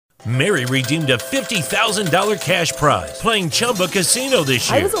Mary redeemed a $50,000 cash prize playing Chumba Casino this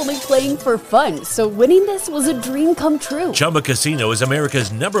year. I was only playing for fun, so winning this was a dream come true. Chumba Casino is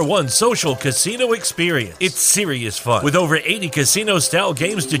America's #1 social casino experience. It's serious fun. With over 80 casino-style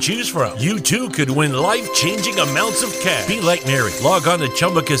games to choose from, you too could win life-changing amounts of cash. Be like Mary. Log on to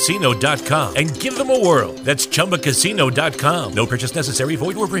ChumbaCasino.com and give them a whirl. That's ChumbaCasino.com. No purchase necessary.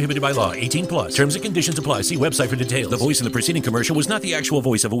 Void where prohibited by law. 18 plus. Terms and conditions apply. See website for details. The voice in the preceding commercial was not the actual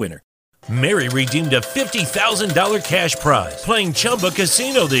voice of a winner. Mary redeemed a $50,000 cash prize playing Chumba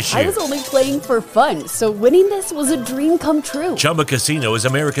Casino this year. I was only playing for fun, so winning this was a dream come true. Chumba Casino is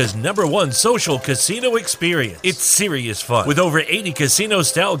America's #1 social casino experience. It's serious fun. With over 80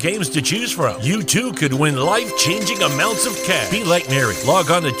 casino-style games to choose from, you too could win life-changing amounts of cash. Be like Mary.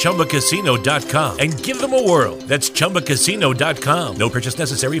 Log on to ChumbaCasino.com and give them a whirl. That's ChumbaCasino.com. No purchase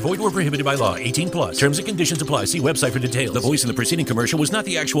necessary. Void where prohibited by law. 18 plus. Terms and conditions apply. See website for details. The voice in the preceding commercial was not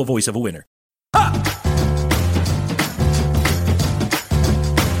the actual voice of a winner.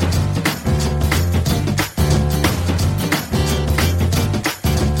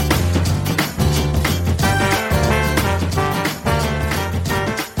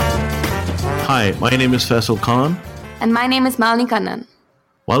 Hi, my name is Faisal Khan. And my name is Malini Kannan.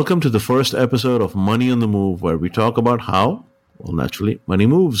 Welcome to the first episode of Money on the Move, where we talk about how, well, naturally, money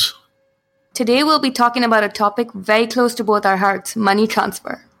moves. Today we'll be talking about a topic very close to both our hearts, money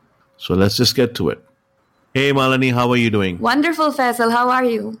transfer. So let's just get to it. Hey, Malini, how are you doing? Wonderful, Faisal. How are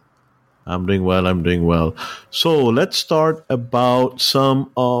you? I'm doing well. So let's start about some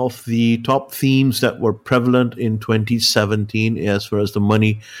of the top themes that were prevalent in 2017 as far as the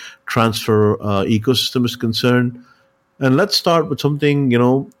money transfer ecosystem is concerned. And let's start with something,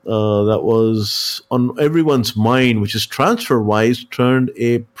 that was on everyone's mind, which is TransferWise turned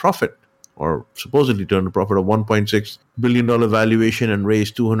a profit, or supposedly turned a profit of $1.6 billion valuation and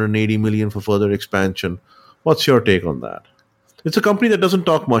raised $280 million for further expansion. What's your take on that? It's a company that doesn't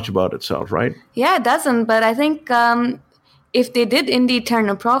talk much about itself, right? Yeah, it doesn't. But I think if they did indeed turn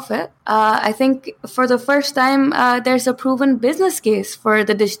a profit, I think for the first time, there's a proven business case for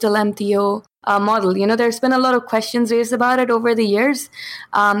the digital MTO model. There's been a lot of questions raised about it over the years.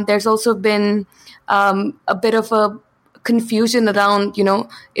 There's also been a bit of a confusion around,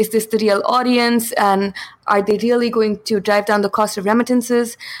 is this the real audience and are they really going to drive down the cost of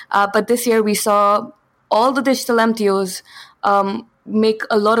remittances? But this year we saw all the digital MTOs make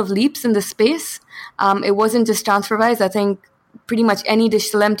a lot of leaps in the space. It wasn't just TransferWise. I think pretty much any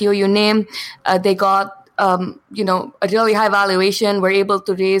digital MTO you name, they got a really high valuation, were able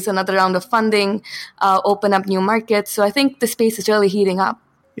to raise another round of funding, open up new markets. So I think the space is really heating up.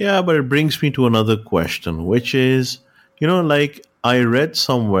 Yeah, but it brings me to another question, which is, I read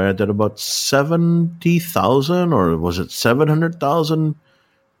somewhere that about 70,000 or was it 700,000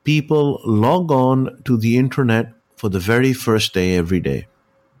 people log on to the internet for the very first day every day.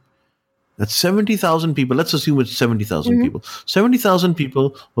 That's 70,000 people. Let's assume it's 70,000 people. 70,000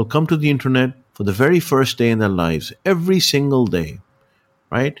 people will come to the internet for the very first day in their lives, every single day,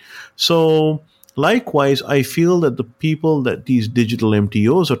 right? So likewise, I feel that the people that these digital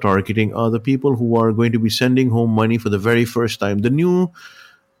MTOs are targeting are the people who are going to be sending home money for the very first time. The new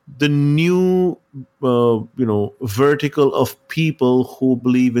vertical of people who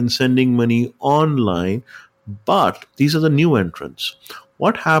believe in sending money online, but these are the new entrants.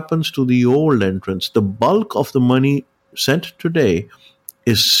 What happens to the old entrants? The bulk of the money sent today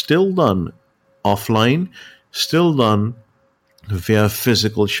is still done offline, still done via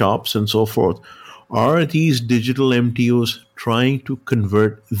physical shops and so forth. Are these digital MTOs trying to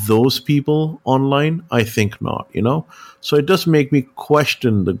convert those people online? I think not, So it does make me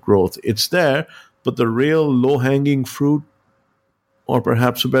question the growth. It's there, but the real low-hanging fruit, or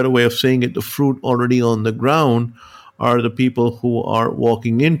perhaps a better way of saying it, the fruit already on the ground, are the people who are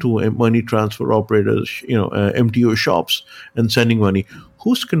walking into a money transfer operators, MTO shops and sending money.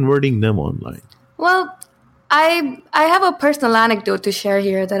 Who's converting them online? Well, I have a personal anecdote to share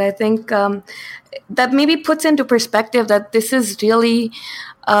here that I think that maybe puts into perspective that this is really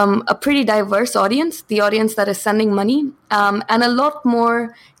a pretty diverse audience, the audience that is sending money, and a lot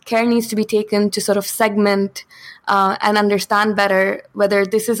more care needs to be taken to sort of segment and understand better whether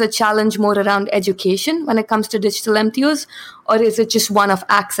this is a challenge more around education when it comes to digital MTOs, or is it just one of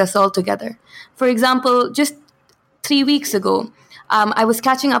access altogether. For example, just 3 weeks ago, I was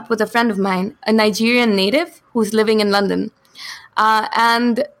catching up with a friend of mine, a Nigerian native who's living in London.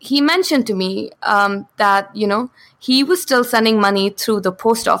 And he mentioned to me that, he was still sending money through the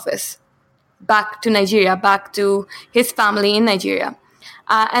post office back to Nigeria, back to his family in Nigeria.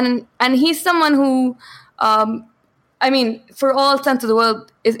 And he's someone who I mean, for all sense of the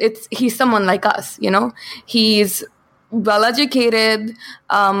world, he's someone like us, He's well-educated,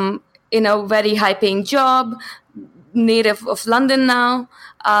 in a very high-paying job, native of London now.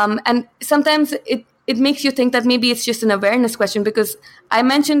 And sometimes it makes you think that maybe it's just an awareness question, because I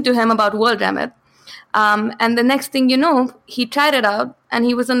mentioned to him about World Remit. And the next thing you know, he tried it out and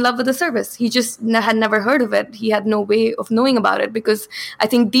he was in love with the service. He just had never heard of it. He had no way of knowing about it, because I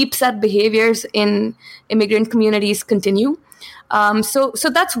think deep set behaviors in immigrant communities continue. So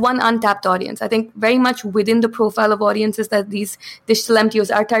that's one untapped audience. I think very much within the profile of audiences that these digital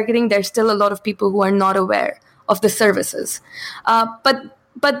MTOs are targeting, there's still a lot of people who are not aware of the services.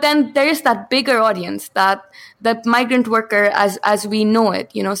 But then there is that bigger audience, that migrant worker as we know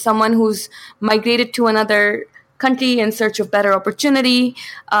it, someone who's migrated to another country in search of better opportunity,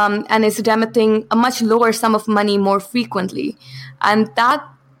 and is remitting a much lower sum of money more frequently. And that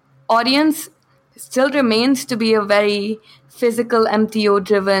audience still remains to be a very physical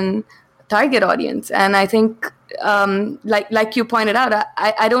MTO-driven target audience. And I think, like you pointed out,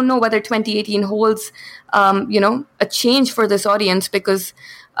 I don't know whether 2018 holds, a change for this audience, because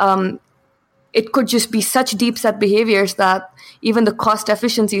it could just be such deep set behaviors that even the cost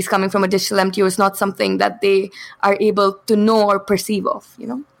efficiencies coming from a digital MTO is not something that they are able to know or perceive of,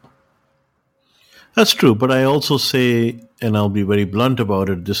 That's true, but I also say, and I'll be very blunt about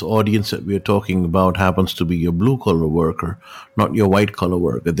it, this audience that we're talking about happens to be your blue-collar worker, not your white-collar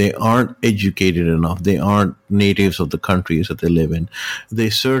worker. They aren't educated enough. They aren't natives of the countries that they live in. They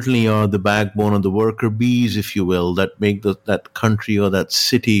certainly are the backbone of the worker bees, if you will, that make that country or that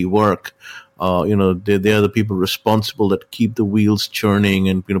city work. They are the people responsible that keep the wheels churning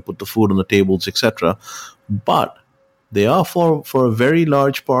and put the food on the tables, etc. But they are for a very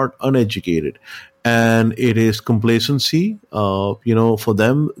large part uneducated. And it is complacency. For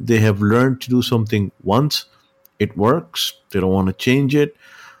them, they have learned to do something once. It works. They don't want to change it.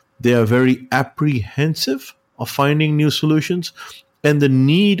 They are very apprehensive of finding new solutions. And the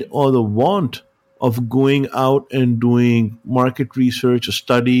need or the want of going out and doing market research, a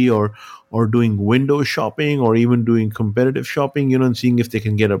study, or doing window shopping, or even doing competitive shopping, and seeing if they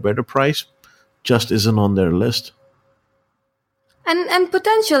can get a better price, just isn't on their list. And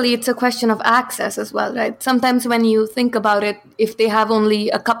potentially it's a question of access as well, right? Sometimes when you think about it, if they have only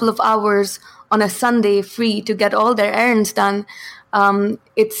a couple of hours on a Sunday free to get all their errands done,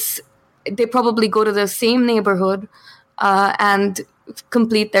 they probably go to the same neighborhood and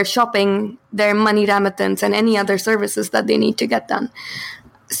complete their shopping, their money remittance, and any other services that they need to get done.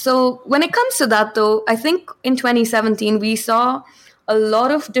 So when it comes to that, though, I think in 2017 we saw a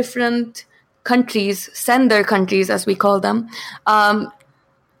lot of different countries, sender countries as we call them,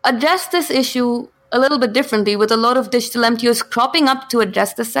 address this issue a little bit differently, with a lot of digital MTOs cropping up to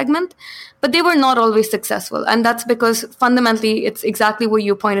address this segment, but they were not always successful. And that's because fundamentally it's exactly what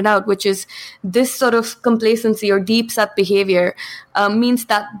you pointed out, which is this sort of complacency or deep set behavior means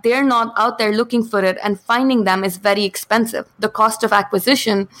that they're not out there looking for it, and finding them is very expensive. The cost of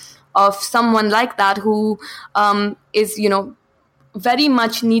acquisition of someone like that who is, very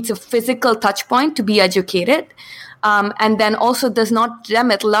much needs a physical touch point to be educated, and then also does not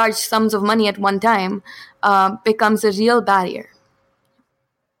remit large sums of money at one time, becomes a real barrier.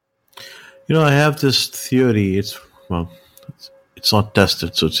 I have this theory. It's not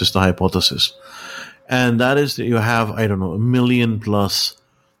tested, so it's just a hypothesis. And that is that you have, a million plus,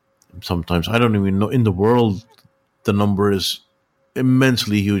 sometimes, I don't even know, in the world, the number is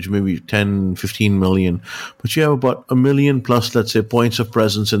immensely huge, maybe 10, 15 million. But you have about 1 million plus, let's say, points of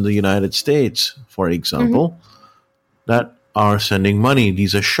presence in the United States, for example, that are sending money.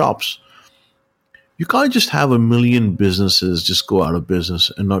 These are shops. You can't just have 1 million businesses just go out of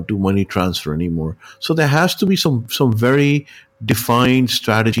business and not do money transfer anymore. So there has to be some very defined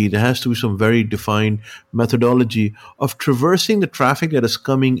strategy. There has to be some very defined methodology of traversing the traffic that is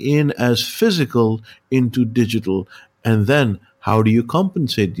coming in as physical into digital. And then how do you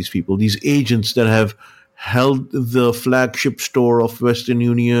compensate these people, these agents that have held the flagship store of Western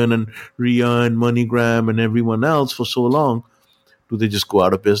Union and Ria and MoneyGram and everyone else for so long? Do they just go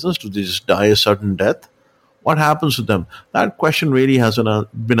out of business? Do they just die a sudden death? What happens to them? That question really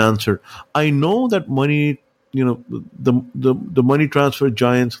hasn't been answered. I know that money, the money transfer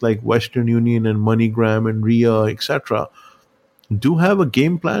giants like Western Union and MoneyGram and Ria, etc., do have a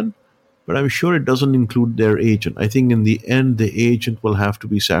game plan, but I'm sure it doesn't include their agent. I think in the end, the agent will have to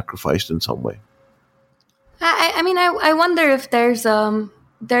be sacrificed in some way. I wonder if there's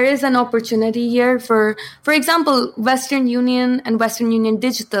there is an opportunity here for example, Western Union and Western Union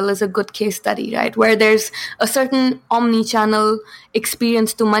Digital is a good case study, right? Where there's a certain omni-channel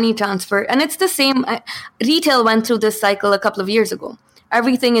experience to money transfer. And it's the same. Retail went through this cycle a couple of years ago.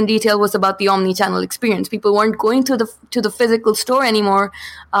 Everything in retail was about the omni-channel experience. People weren't going to the physical store anymore.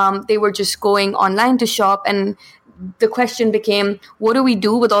 They were just going online to shop, and the question became, what do we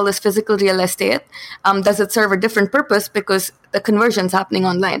do with all this physical real estate? Does it serve a different purpose because the conversion's happening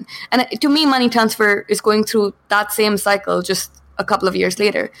online? And to me, money transfer is going through that same cycle just a couple of years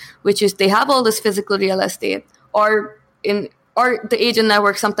later, which is they have all this physical real estate, or the agent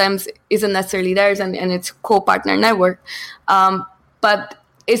network sometimes isn't necessarily theirs, and it's co-partner network. But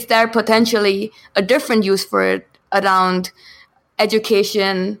is there potentially a different use for it around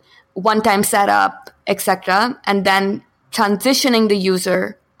education, one-time setup, etc., and then transitioning the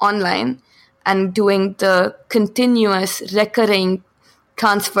user online and doing the continuous recurring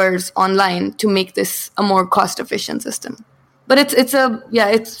transfers online to make this a more cost-efficient system? But it's a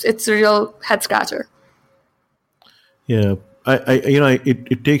real head scratcher. Yeah,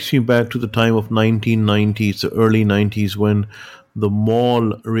 it takes me back to the time of 1990s, the early 90s, when the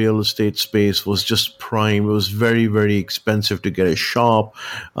mall real estate space was just prime. It was very, very expensive to get a shop.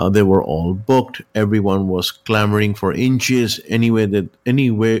 They were all booked. Everyone was clamoring for inches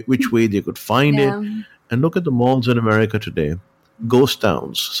which way they could find it. And look at the malls in America today. Ghost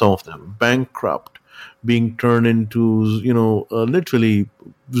towns, some of them, bankrupt, being turned into, literally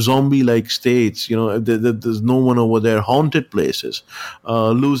zombie-like states. There's no one over there. Haunted places,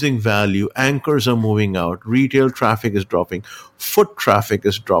 losing value. Anchors are moving out. Retail traffic is dropping. Foot traffic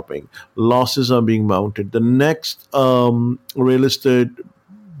is dropping. Losses are being mounted. The next real estate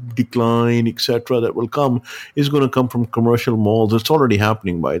decline, etc., that will come is going to come from commercial malls. It's already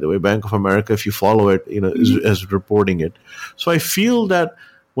happening, by the way. Bank of America, if you follow it, is reporting it. So I feel that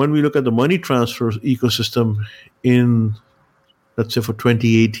when we look at the money transfer ecosystem in, let's say, for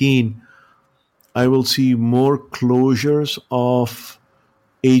 2018, I will see more closures of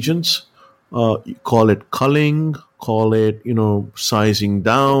agents. Call it culling, call it, sizing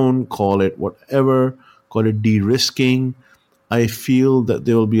down, call it whatever, call it de-risking. I feel that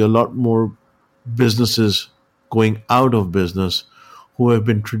there will be a lot more businesses going out of business who have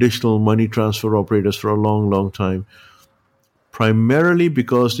been traditional money transfer operators for a long, long time, primarily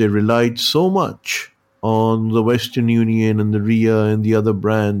because they relied so much on the Western Union and the RIA and the other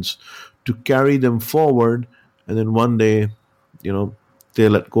brands to carry them forward. And then one day, they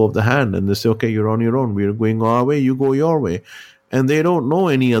let go of the hand and they say, okay, you're on your own. We're going our way. You go your way. And they don't know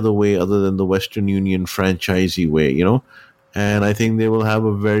any other way other than the Western Union franchisee way, And I think they will have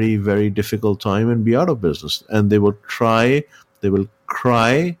a very, very difficult time and be out of business. And they will try, they will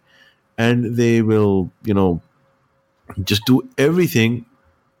cry, and they will, just do everything,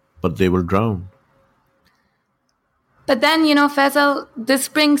 but they will drown. But then, Faisal, this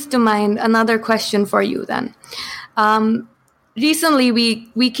brings to mind another question for you then. Recently,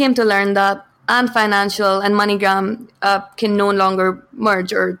 we came to learn that Ant Financial and MoneyGram can no longer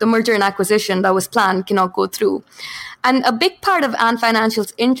merge, or the merger and acquisition that was planned cannot go through. And a big part of Ant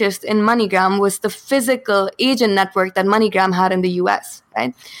Financial's interest in MoneyGram was the physical agent network that MoneyGram had in the US,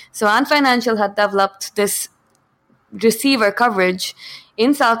 right? So Ant Financial had developed this receiver coverage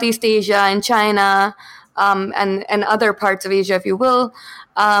in Southeast Asia, in China, and other parts of Asia, if you will.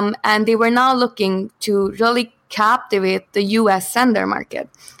 And they were now looking to really captivate the US sender market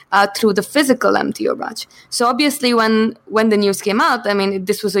through the physical MTO branch. So obviously when the news came out,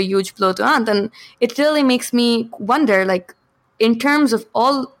 this was a huge blow to Ant. And it really makes me wonder, in terms of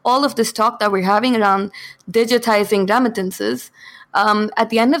all of this talk that we're having around digitizing remittances, at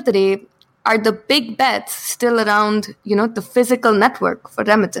the end of the day, are the big bets still around, the physical network for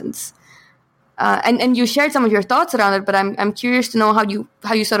remittance? And you shared some of your thoughts around it, but I'm curious to know how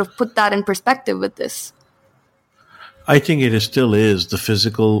you sort of put that in perspective with this. I think it still is. The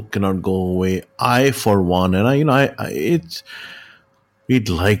physical cannot go away. I, for one, and we'd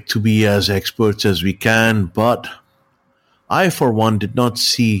like to be as experts as we can, but I, for one, did not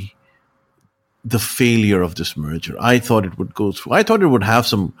see the failure of this merger. I thought it would go through. I thought it would have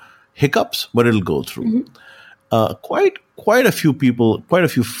some hiccups, but it'll go through. Mm-hmm. Quite a few people, quite a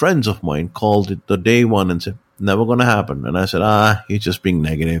few friends of mine called it the day one and said, never going to happen. And I said, he's just being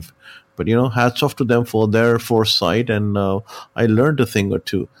negative. But, hats off to them for their foresight. And I learned a thing or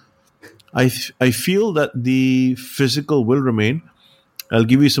two. I feel that the physical will remain. I'll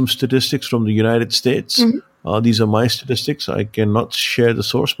give you some statistics from the United States. Mm-hmm. These are my statistics. I cannot share the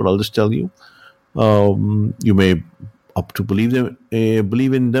source, but I'll just tell you. You may up to believe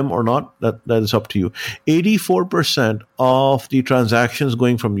in them or not. That is up to you. 84% of the transactions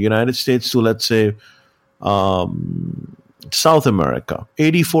going from the United States to, let's say, South America,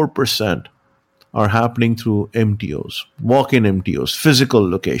 84% are happening through MTOs, walk-in MTOs, physical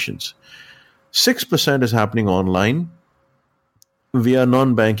locations. 6% is happening online via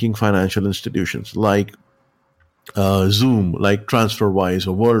non-banking financial institutions like Zoom, like TransferWise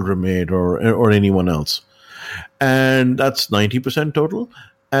or WorldRemit or anyone else. And that's 90% total.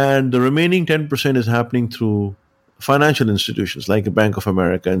 And the remaining 10% is happening through financial institutions like Bank of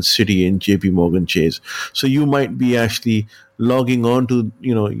America and Citi and JP Morgan Chase. So you might be actually logging on to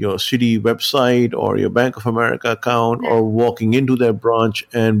your Citi website or your Bank of America account or walking into their branch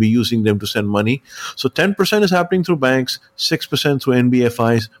and be using them to send money. So 10% is happening through banks, 6% through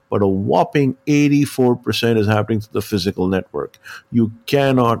NBFIs, but a whopping 84% is happening through the physical network. You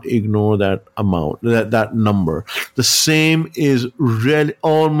cannot ignore that amount, that number. The same is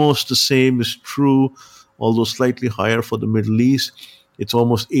almost the same is true, although slightly higher for the Middle East. It's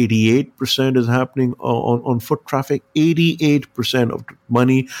almost 88% is happening on foot traffic. 88% of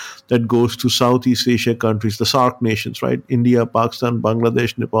money that goes to Southeast Asia countries, the SAARC nations, right? India, Pakistan,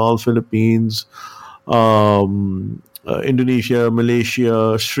 Bangladesh, Nepal, Philippines, Indonesia,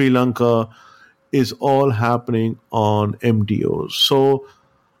 Malaysia, Sri Lanka, is all happening on MTOs. So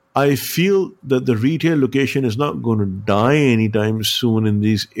I feel that the retail location is not going to die anytime soon in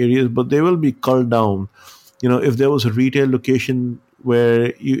these areas, but they will be culled down. If there was a retail location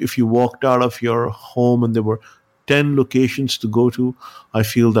where if you walked out of your home and there were 10 locations to go to, I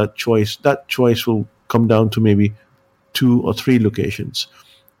feel that choice will come down to maybe 2 or 3 locations.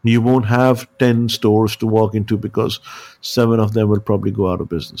 You won't have 10 stores to walk into because 7 of them will probably go out of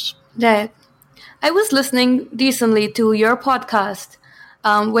business. Right. I was listening recently to your podcast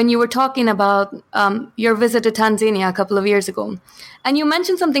when you were talking about your visit to Tanzania a couple of years ago. And you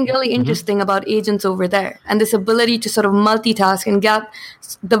mentioned something really interesting about agents over there and this ability to sort of multitask and get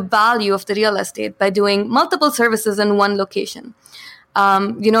the value of the real estate by doing multiple services in one location.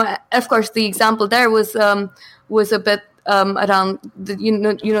 Of course, the example there was a bit around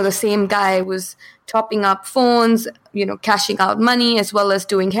the same guy was topping up phones, cashing out money as well as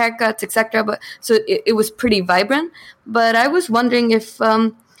doing haircuts, etc. But so it was pretty vibrant. But I was wondering if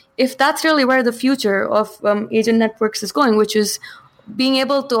that's really where the future of agent networks is going, which is being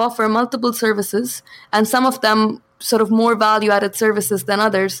able to offer multiple services, and some of them sort of more value-added services than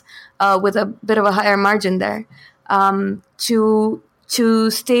others, with a bit of a higher margin there, to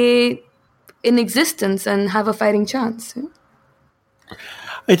stay in existence and have a fighting chance.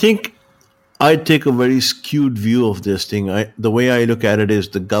 I think I take a very skewed view of this thing. The way I look at it is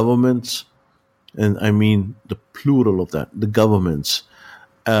the governments, and I mean the plural of that, the governments,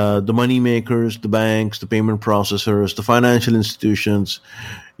 the money makers, the banks, the payment processors, the financial institutions,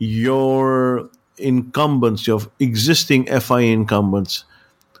 your incumbents, your existing FI incumbents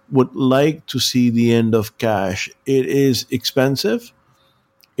would like to see the end of cash. It is expensive.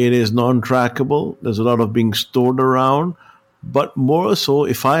 It is non-trackable. There's a lot of being stored around. But more so,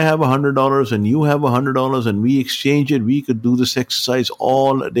 if I have $100 and you have $100 and we exchange it, we could do this exercise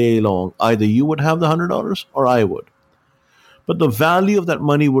all day long. Either you would have the $100 or I would. But the value of that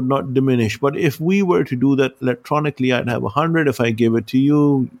money would not diminish. But if we were to do that electronically, I'd have 100. If I give it to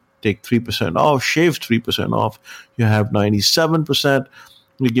you, take 3% off, shave 3% off, you have 97%.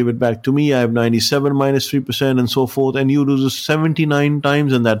 You give it back to me, I have 97 minus 3% and so forth. And you do this 79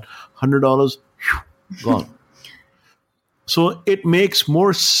 times and that $100, gone. So it makes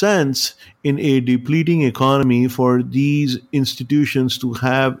more sense in a depleting economy for these institutions to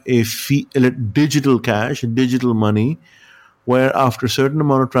have a digital cash, digital money, where after a certain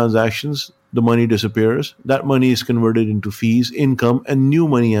amount of transactions, the money disappears. That money is converted into fees, income, and new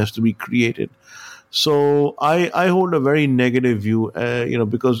money has to be created. So I hold a very negative view,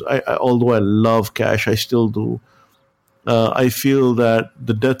 because although I love cash, I still do. I feel that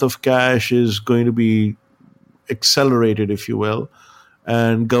the death of cash is going to be accelerated, if you will,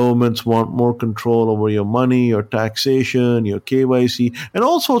 and governments want more control over your money, your taxation, your KYC, and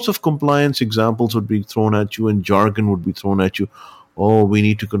all sorts of compliance examples would be thrown at you and jargon would be thrown at you. Oh, we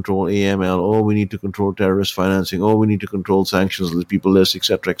need to control AML. Oh, we need to control terrorist financing. Oh, we need to control sanctions list, people list,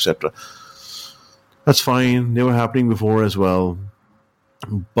 etc., etc. That's fine. They were happening before as well.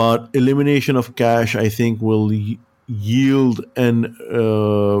 But elimination of cash, I think, will yield and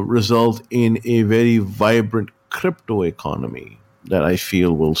result in a very vibrant crypto economy that I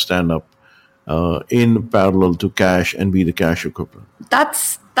feel will stand up in parallel to cash and be the cash equivalent.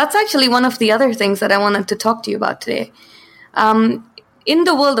 That's actually one of the other things that I wanted to talk to you about today. In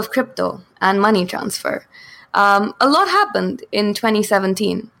the world of crypto and money transfer, A lot happened in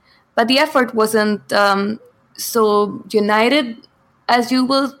 2017, but the effort wasn't so united as you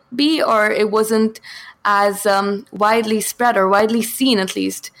will be, or it wasn't as widely spread or widely seen, at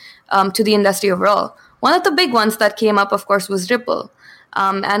least, to the industry overall. One of the big ones that came up, of course, was Ripple.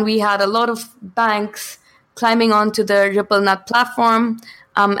 And we had a lot of banks climbing onto the RippleNet platform,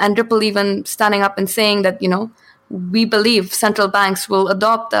 and Ripple even standing up and saying that, we believe central banks will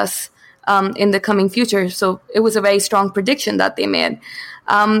adopt us in the coming future. So it was a very strong prediction that they made.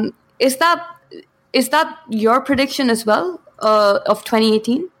 Is that your prediction as well of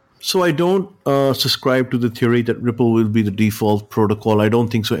 2018? So I don't subscribe to the theory that Ripple will be the default protocol. I don't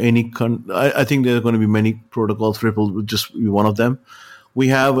think so. I think there are going to be many protocols. Ripple will just be one of them. We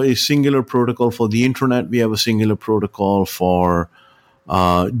have a singular protocol for the internet. We have a singular protocol for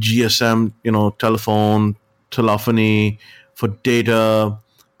GSM, telephone, telephony, for data.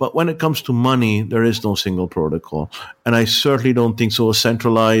 But when it comes to money, there is no single protocol. And I certainly don't think so. A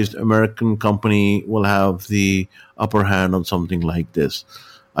centralized American company will have the upper hand on something like this.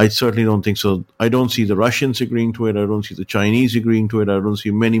 I certainly don't think so. I don't see the Russians agreeing to it. I don't see the Chinese agreeing to it. I don't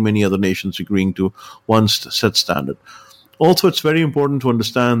see many, many other nations agreeing to one set standard. Also, it's very important to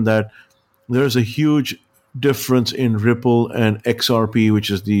understand that there's a huge difference in Ripple and XRP, which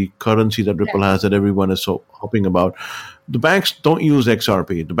is the currency that Ripple has that everyone is so hopping about. The banks don't use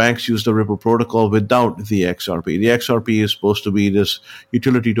XRP. The banks use the Ripple protocol without the XRP. The XRP is supposed to be this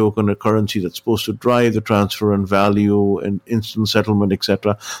utility token, a currency that's supposed to drive the transfer and value and instant settlement,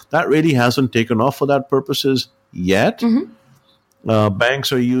 etc. That really hasn't taken off for that purposes yet. Mm-hmm.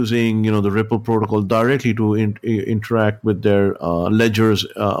 Banks are using, the Ripple protocol directly to interact with their ledgers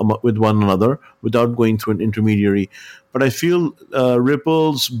with one another without going through an intermediary. But I feel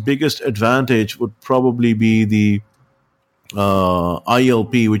Ripple's biggest advantage would probably be the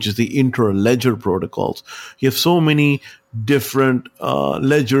ILP, which is the inter-ledger protocols. You have so many different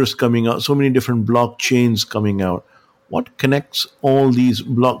ledgers coming out, so many different blockchains coming out. What connects all these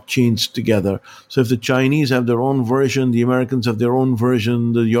blockchains together? So if the Chinese have their own version, the Americans have their own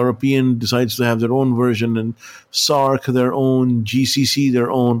version, the European decides to have their own version, and SARC their own, GCC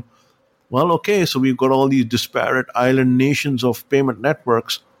their own. Well, okay, so we've got all these disparate island nations of payment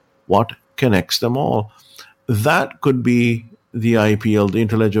networks. What connects them all? That could be the IPL, the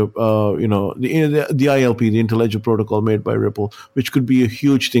Interledger, the ILP, the Interledger protocol made by Ripple, which could be a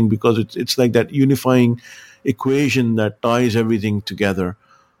huge thing because it's like that unifying equation that ties everything together.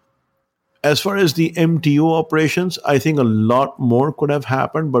 As far as the MTO operations, I think a lot more could have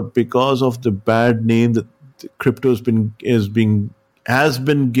happened, but because of the bad name that crypto has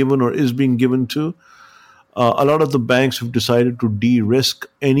been given or is being given to, a lot of the banks have decided to de-risk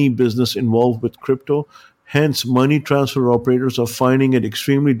any business involved with crypto. Hence, money transfer operators are finding it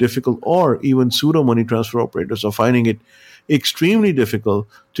extremely difficult, or even pseudo money transfer operators are finding it extremely difficult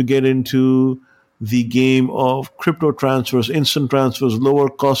to get into the game of crypto transfers, instant transfers, lower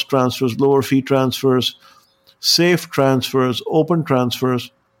cost transfers, lower fee transfers, safe transfers, open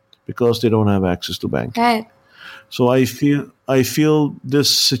transfers, because they don't have access to banking. Right. So I feel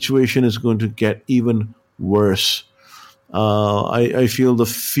this situation is going to get even worse. I feel the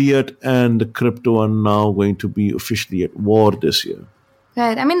fiat and the crypto are now going to be officially at war this year.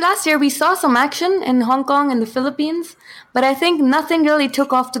 Right. I mean, last year we saw some action in Hong Kong and the Philippines, but I think nothing really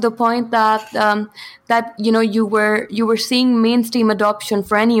took off to the point that you were seeing mainstream adoption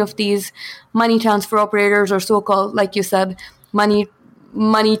for any of these money transfer operators or so-called, like you said, money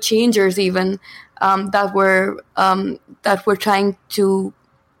changers even that were trying to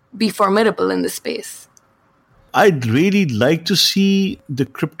be formidable in the space. I'd really like to see the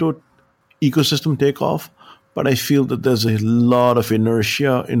crypto ecosystem take off. But I feel that there's a lot of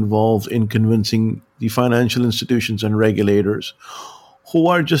inertia involved in convincing the financial institutions and regulators who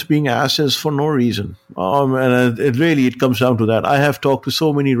are just being asses for no reason. And it comes down to that. I have talked to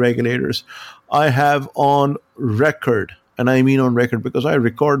so many regulators. I have on record, and I mean on record because I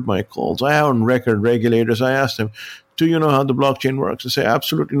record my calls. I have on record regulators. I asked them, do you know how the blockchain works? They say,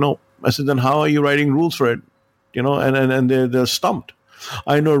 absolutely no. I said, then how are you writing rules for it? And they're stumped.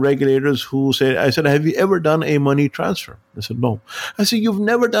 I know regulators who say, I said, have you ever done a money transfer? They said, no. I said, you've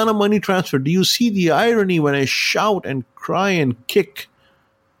never done a money transfer. Do you see the irony when I shout and cry and kick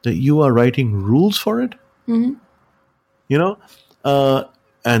that you are writing rules for it? Mm-hmm.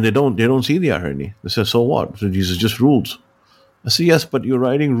 And they don't see the irony. They say, so what? So these are just rules. I say, yes, but you're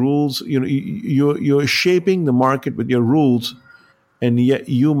writing rules. You're shaping the market with your rules, and yet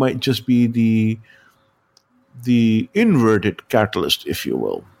you might just be the inverted catalyst, if you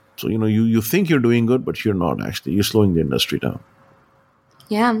will. So, you think you're doing good, but you're not actually. You're slowing the industry down.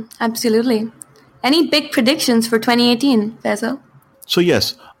 Yeah, absolutely. Any big predictions for 2018, Faisal? So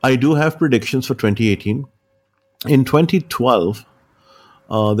yes, I do have predictions for 2018. In 2012,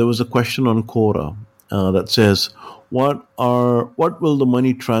 there was a question on Quora that says, what will the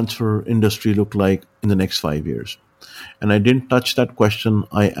money transfer industry look like in the next 5 years? And I didn't touch that question.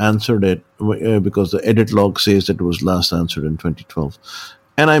 I answered it because the edit log says that it was last answered in 2012.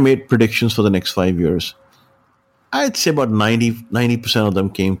 And I made predictions for the next 5 years. I'd say about 90% of them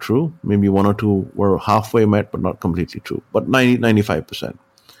came true. Maybe one or two were halfway met, but not completely true. But 95%.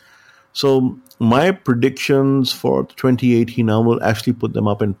 So my predictions for 2018, I will actually put them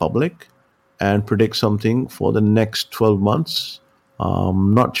up in public and predict something for the next 12 months.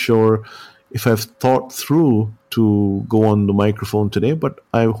 I'm not sure if I've thought through to go on the microphone today, but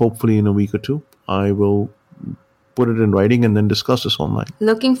I hopefully in a week or two, I will put it in writing and then discuss this online.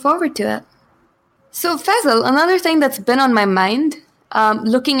 Looking forward to it. So Faisal, another thing that's been on my mind,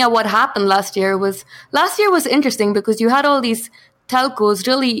 looking at what happened last year was interesting because you had all these telcos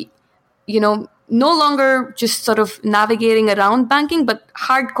really, no longer just sort of navigating around banking, but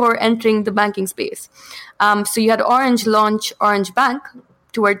hardcore entering the banking space. So you had Orange launch Orange Bank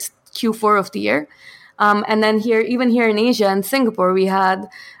towards Q4 of the year. And then here in Asia and Singapore, we had,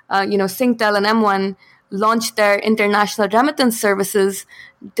 Singtel and M1 launched their international remittance services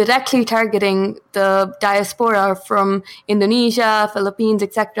directly targeting the diaspora from Indonesia, Philippines,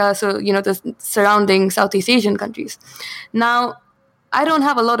 etc. So, the surrounding Southeast Asian countries. Now, I don't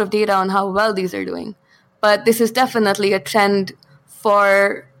have a lot of data on how well these are doing, but this is definitely a trend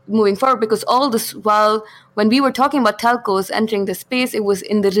for moving forward because all this while when we were talking about telcos entering the space, it was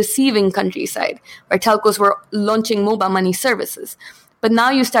in the receiving country side where telcos were launching mobile money services. But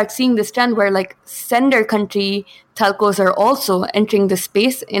now you start seeing this trend where like sender country telcos are also entering the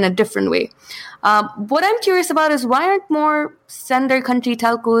space in a different way. What I'm curious about is why aren't more sender country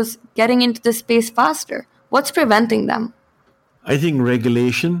telcos getting into the space faster? What's preventing them? I think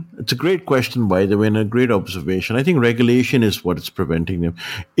regulation, it's a great question, by the way, and a great observation. I think regulation is what is preventing them.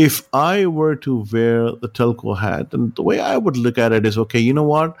 If I were to wear the telco hat, then the way I would look at it is, okay, you know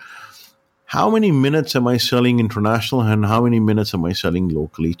what? How many minutes am I selling international and how many minutes am I selling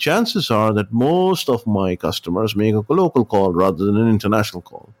locally? Chances are that most of my customers make a local call rather than an international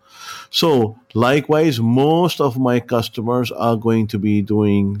call. So likewise, most of my customers are going to be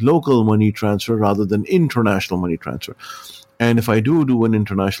doing local money transfer rather than international money transfer. And if I do an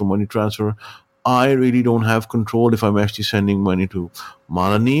international money transfer, I really don't have control if I'm actually sending money to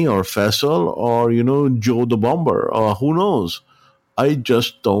Malani or Faisal or, Joe the Bomber or who knows. I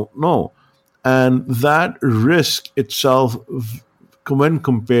just don't know. And that risk itself, when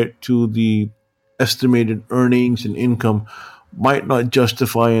compared to the estimated earnings and income, might not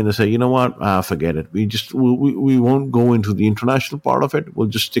justify and they say, you know what, forget it. We won't go into the international part of it. We'll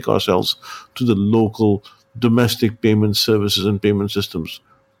just stick ourselves to the local domestic payment services and payment systems.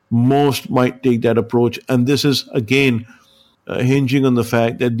 Most might take that approach. And this is, again, hinging on the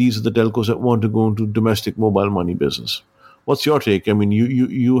fact that these are the telcos that want to go into domestic mobile money business. What's your take? I mean,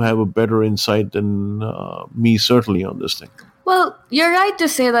 you have a better insight than me, certainly, on this thing. Well, you're right to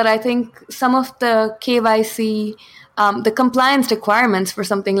say that I think some of the KYC, the compliance requirements for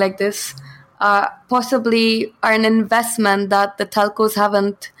something like this possibly are an investment that the telcos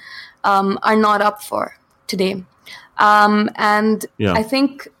are not up for today. And yeah. I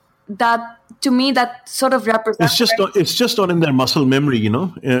think that, to me, that sort of represents... It's just not in their muscle memory,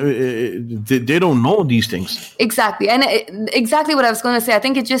 They don't know these things. Exactly. And exactly what I was going to say. I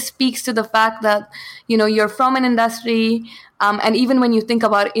think it just speaks to the fact that, you're from an industry, and even when you think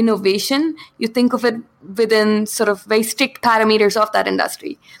about innovation, you think of it within sort of very strict parameters of that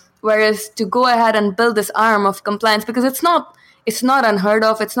industry. Whereas to go ahead and build this arm of compliance, because it's not unheard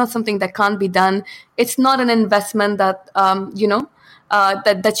of. It's not something that can't be done. It's not an investment that,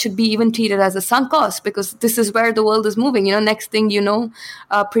 that should be even treated as a sunk cost, because this is where the world is moving. Next thing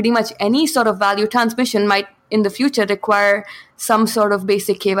pretty much any sort of value transmission might in the future require some sort of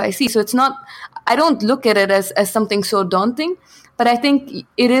basic KYC. So it's not, I don't look at it as something so daunting, but I think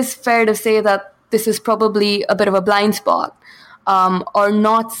it is fair to say that this is probably a bit of a blind spot, or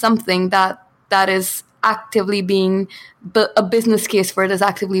not something that is actively being a business case for it is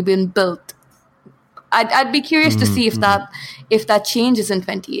actively being built. I'd be curious to see if that changes in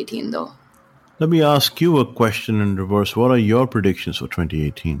 2018, though. Let me ask you a question in reverse. What are your predictions for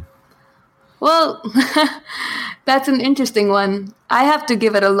 2018? Well, that's an interesting one. I have to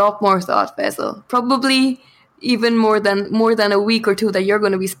give it a lot more thought, Faisal. Probably even more than a week or two that you're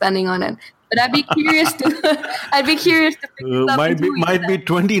going to be spending on it. But I'd be curious to. Pick it up might be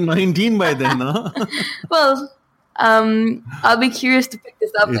 2019 by then, huh? Well, I'll be curious to pick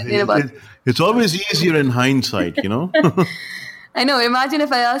this up It's always easier in hindsight, you know. I know. Imagine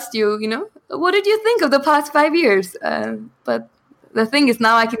if I asked you, what did you think of the past 5 years? But the thing is,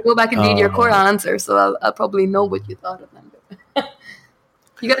 now I can go back and read your core answer, so I'll probably know what you thought of them.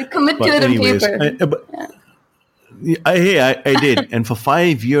 You got to commit to it on paper. I did, and for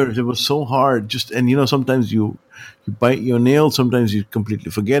 5 years it was so hard. Sometimes you bite your nail, sometimes you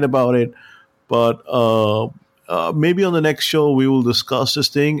completely forget about it. But maybe on the next show we will discuss this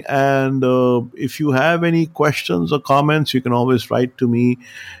thing. And if you have any questions or comments, you can always write to me.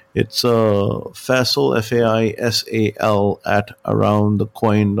 It's Faisal, Faisal, at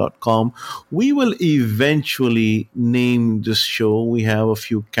aroundthecoin.com. We will eventually name this show. We have a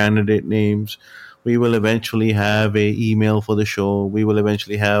few candidate names. We will eventually have an email for the show. We will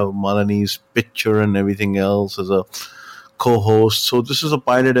eventually have Malini's picture and everything else as a co-host. So this is a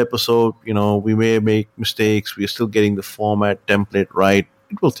pilot episode. We may make mistakes. We are still getting the format template right.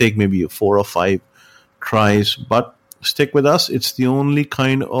 It will take maybe 4 or 5 tries, but stick with us. It's the only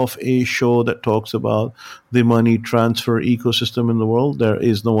kind of a show that talks about the money transfer ecosystem in the world. There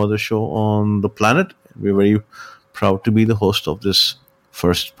is no other show on the planet. We're very proud to be the host of this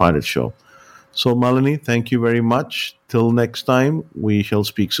first pilot show. So, Malini, thank you very much. Till next time, we shall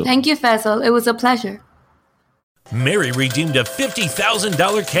speak soon. Thank you, Faisal. It was a pleasure. Mary redeemed a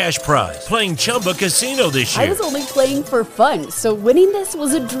 $50,000 cash prize playing Chumba Casino this year. I was only playing for fun, so winning this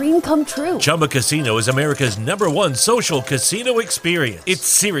was a dream come true. Chumba Casino is America's #1 social casino experience. It's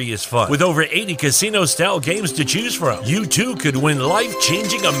serious fun. With over 80 casino-style games to choose from, you too could win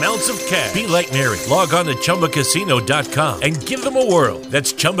life-changing amounts of cash. Be like Mary. Log on to ChumbaCasino.com and give them a whirl.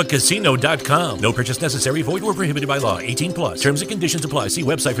 That's ChumbaCasino.com. No purchase necessary. Void where prohibited by law. 18 plus. Terms and conditions apply. See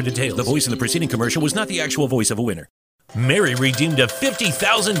website for details. The voice in the preceding commercial was not the actual voice of a winner. Mary redeemed a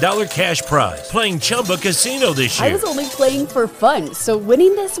 $50,000 cash prize playing Chumba Casino this year. I was only playing for fun, so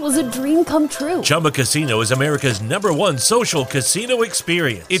winning this was a dream come true. Chumba Casino is America's #1 social casino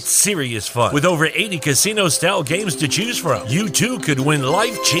experience. It's serious fun. With over 80 casino-style games to choose from, you too could win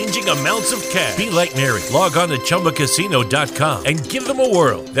life-changing amounts of cash. Be like Mary. Log on to ChumbaCasino.com and give them a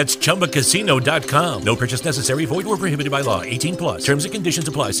whirl. That's ChumbaCasino.com. No purchase necessary. Void where prohibited by law. 18 plus. Terms and conditions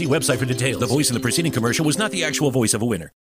apply. See website for details. The voice in the preceding commercial was not the actual voice of a winner.